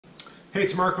Hey,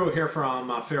 it's Marko here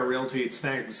from Fair Realty. It's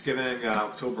Thanksgiving,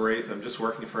 October 8th. I'm just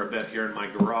working for a bit here in my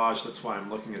garage. That's why I'm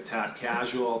looking a tad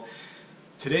casual.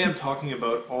 Today I'm talking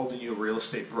about all the new real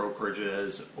estate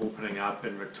brokerages opening up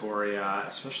in Victoria,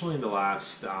 especially in the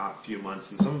last few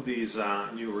months. And some of these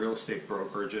new real estate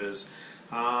brokerages,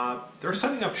 they're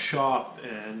setting up shop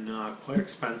in quite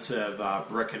expensive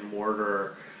brick and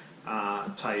mortar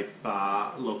type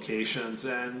locations.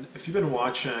 And if you've been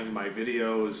watching my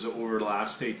videos over the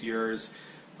last 8 years,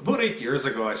 about 8 years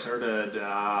ago I started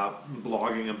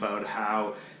blogging about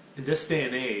how in this day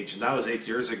and age, and that was 8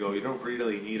 years ago, you don't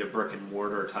really need a brick and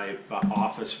mortar type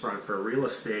office front for real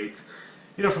estate.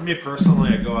 You know, for me personally,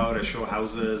 I go out, I show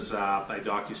houses, I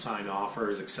docu-sign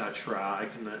offers, etc. I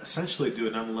can essentially do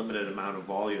an unlimited amount of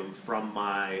volume from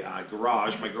my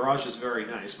garage. My garage is very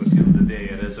nice, but at the end of the day,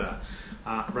 it is a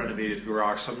renovated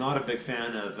garage, so I'm not a big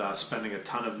fan of spending a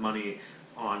ton of money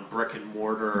on brick and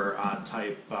mortar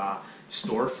type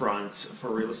storefronts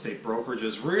for real estate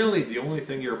brokerages. Really, the only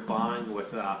thing you're buying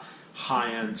with a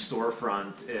high-end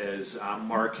storefront is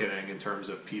marketing in terms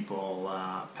of people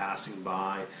passing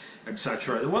by,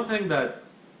 etc. The one thing that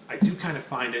I do kind of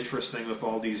find interesting with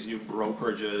all these new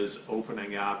brokerages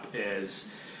opening up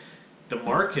is the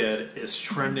market is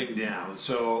trending down.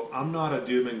 So I'm not a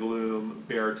doom and gloom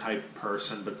bear type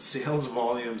person, but sales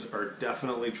volumes are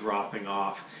definitely dropping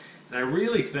off. And I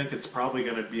really think it's probably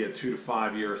going to be a 2 to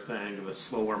 5 year thing of a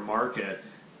slower market.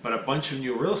 But a bunch of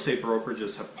new real estate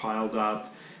brokerages have piled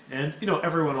up. And you know,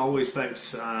 everyone always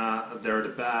thinks they're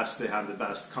the best, they have the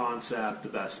best concept, the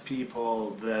best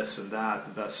people, this and that,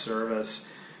 the best service.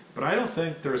 But I don't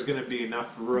think there's going to be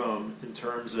enough room in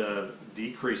terms of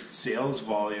decreased sales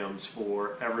volumes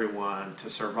for everyone to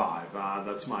survive.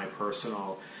 That's my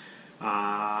personal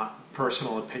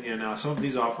opinion. Some of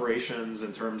these operations,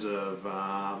 in terms of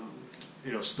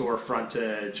you know, store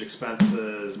frontage,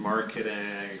 expenses,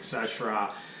 marketing, etc.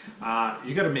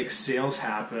 You got to make sales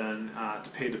happen to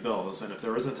pay the bills, and if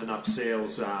there isn't enough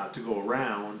sales to go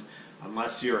around,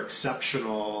 unless you're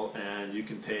exceptional and you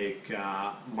can take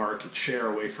market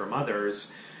share away from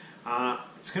others,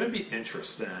 it's going to be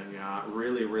interesting,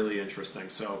 really, really interesting.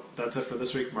 So that's it for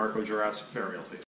this week. Marko, Juras, Fair Realty.